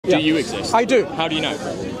Do you exist? I do. How do you know?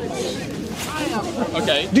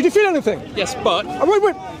 Okay. Did you feel anything? Yes, but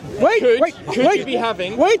Wait, you be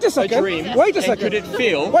having wait a second. dream? Wait a second. Could it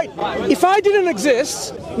feel? Wait. If I didn't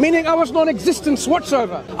exist, meaning I was non-existence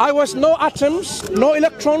whatsoever, I was no atoms, no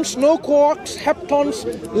electrons, no quarks, heptons,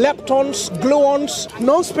 leptons, gluons,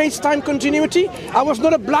 no space-time continuity. I was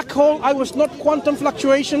not a black hole. I was not quantum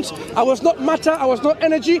fluctuations. I was not matter. I was not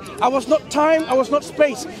energy. I was not time. I was not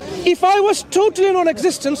space. If I was totally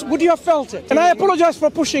non-existence, would you have felt it? And I apologize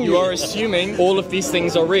for pushing you. You are assuming all of these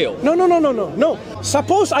things are real. No.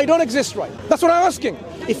 Suppose I don't exist, right? That's what I'm asking.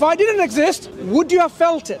 If I didn't exist, would you have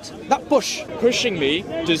felt it? That push. Pushing me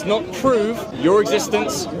does not prove your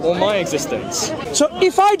existence or my existence. So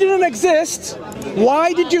if I didn't exist,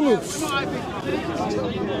 why did you move?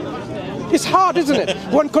 It's hard, isn't it?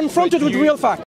 When confronted with real facts.